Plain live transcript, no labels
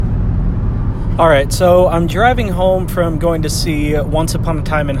All right, so I'm driving home from going to see Once Upon a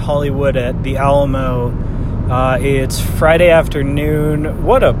Time in Hollywood at the Alamo. It's Friday afternoon.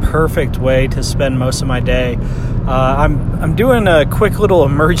 What a perfect way to spend most of my day. I'm doing a quick little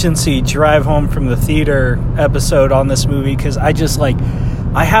emergency drive home from the theater episode on this movie because I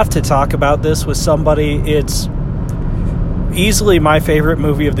have to talk about this with somebody. It's easily my favorite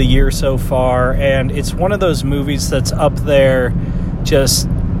movie of the year so far, and it's one of those movies that's up there.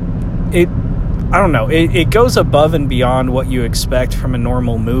 It goes above and beyond what you expect from a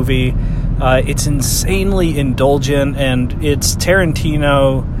normal movie. It's insanely indulgent, and it's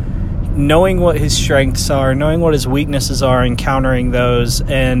Tarantino knowing what his strengths are, knowing what his weaknesses are, and countering those,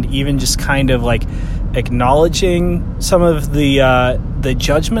 and even just kind of like acknowledging some of the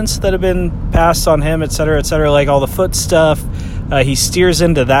judgments that have been passed on him, etc., like all the foot stuff. He steers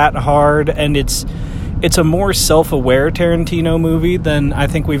into that hard, and it's a more self-aware Tarantino movie than I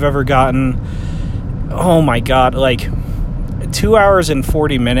think we've ever gotten. Oh my god, 2 hours and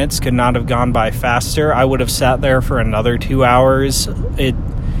 40 minutes could not have gone by faster. I would have sat there for another 2 hours. It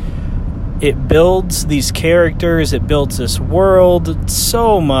builds these characters, it builds this world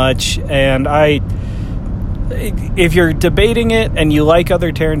so much, and if you're debating it and you like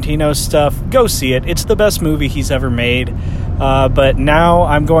other Tarantino stuff, go see it. It's the best movie he's ever made. But now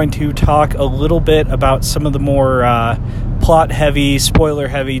I'm going to talk a little bit about some of the more plot-heavy,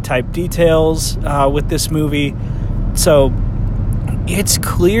 spoiler-heavy type details with this movie. So it's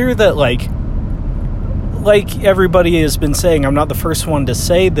clear that, like everybody has been saying, I'm not the first one to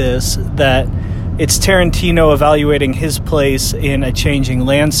say this, that it's Tarantino evaluating his place in a changing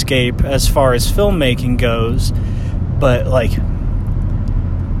landscape as far as filmmaking goes. But,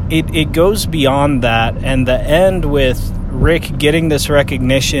 it goes beyond that, and the end with Rick getting this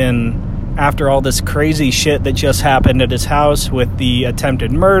recognition after all this crazy shit that just happened at his house with the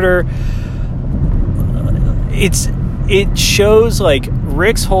attempted murder, it shows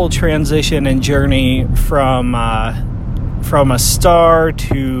Rick's whole transition and journey from a star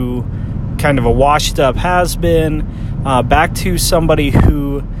to kind of a washed up has-been, back to somebody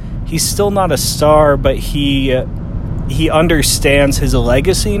who he's still not a star, but he understands his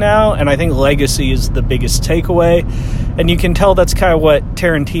legacy now, and I think legacy is the biggest takeaway. And you can tell that's kind of what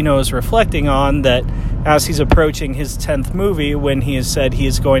Tarantino is reflecting on, that as he's approaching his 10th movie, when he has said he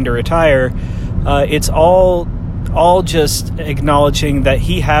is going to retire, it's all just acknowledging that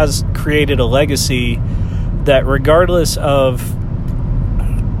he has created a legacy that regardless of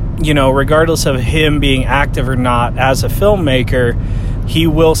him being active or not as a filmmaker, he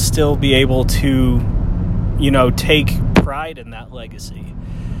will still be able to, take pride in that legacy.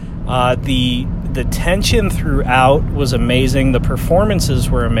 The tension throughout was amazing. The performances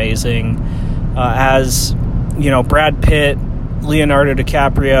were amazing. As, Brad Pitt, Leonardo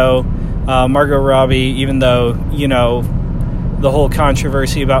DiCaprio, Margot Robbie, even though, the whole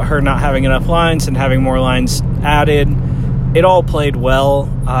controversy about her not having enough lines and having more lines added, it all played well.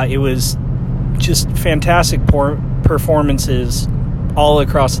 It was just fantastic performances all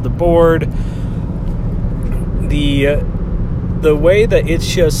across the board. The way that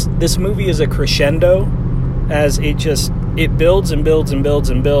this movie is a crescendo, as it builds and builds and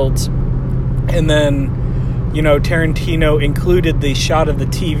builds and builds, and then Tarantino included the shot of the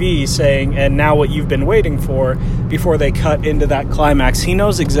TV saying, "And now what you've been waiting for," before they cut into that climax. He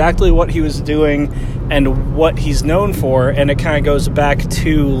knows exactly what he was doing and what he's known for, and it kind of goes back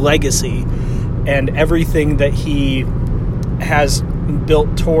to legacy and everything that he has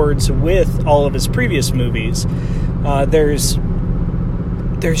built towards with all of his previous movies.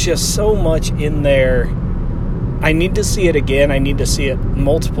 There's just so much in there. I need to see it again. I need to see it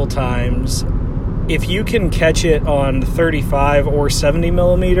multiple times. If you can catch it on 35 or 70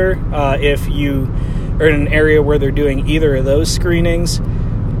 millimeter, if you are in an area where they're doing either of those screenings,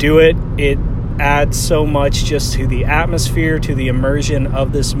 do it. It adds so much just to the atmosphere, to the immersion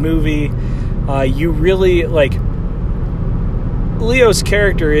of this movie. You really, Leo's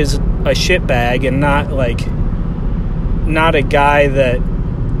character is a shitbag and not a guy that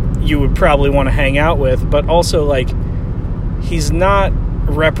you would probably want to hang out with, but also, he's not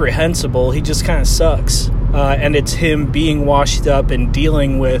reprehensible. He just kind of sucks. And it's him being washed up and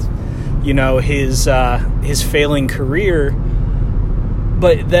dealing with, his failing career.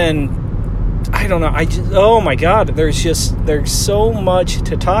 But then, I don't know, oh my god, there's so much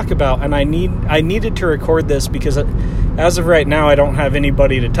to talk about, and I needed to record this because as of right now, I don't have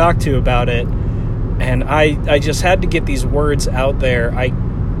anybody to talk to about it, and I just had to get these words out there. I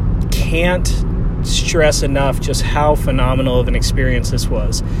can't stress enough just how phenomenal of an experience this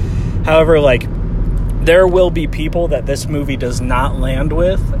was. However, there will be people that this movie does not land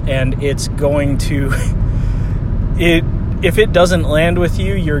with, and it's going to... If it doesn't land with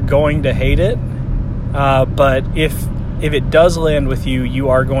you, you're going to hate it. But if it does land with you, you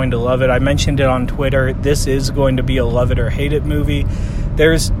are going to love it. I mentioned it on Twitter. This is going to be a love it or hate it movie.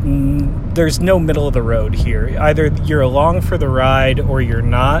 There's no middle of the road here. Either you're along for the ride or you're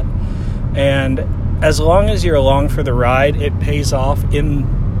not. And as long as you're along for the ride, it pays off in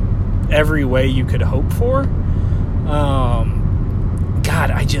every way you could hope for.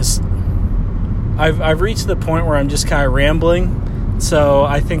 I've reached the point where I'm just kind of rambling, so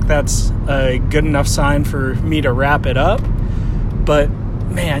I think that's a good enough sign for me to wrap it up. But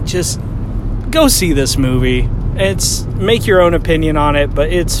man, just go see this movie. Make your own opinion on it,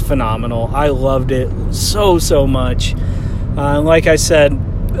 but it's phenomenal. I loved it so much. Like I said,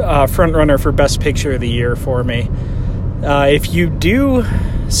 front runner for Best Picture of the Year for me. If you do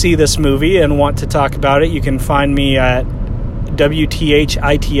see this movie and want to talk about it, you can find me at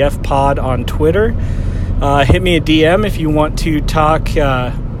WTHITF Pod on Twitter. Hit me a DM if you want to talk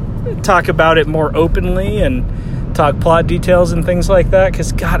about it more openly and talk plot details and things like that,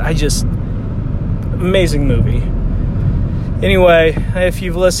 because amazing movie. Anyway, if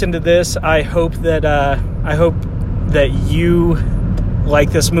you've listened to this, I hope that you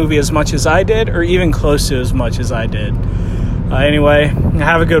like this movie as much as I did, or even close to as much as I did. Anyway,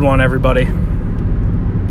 have a good one, everybody.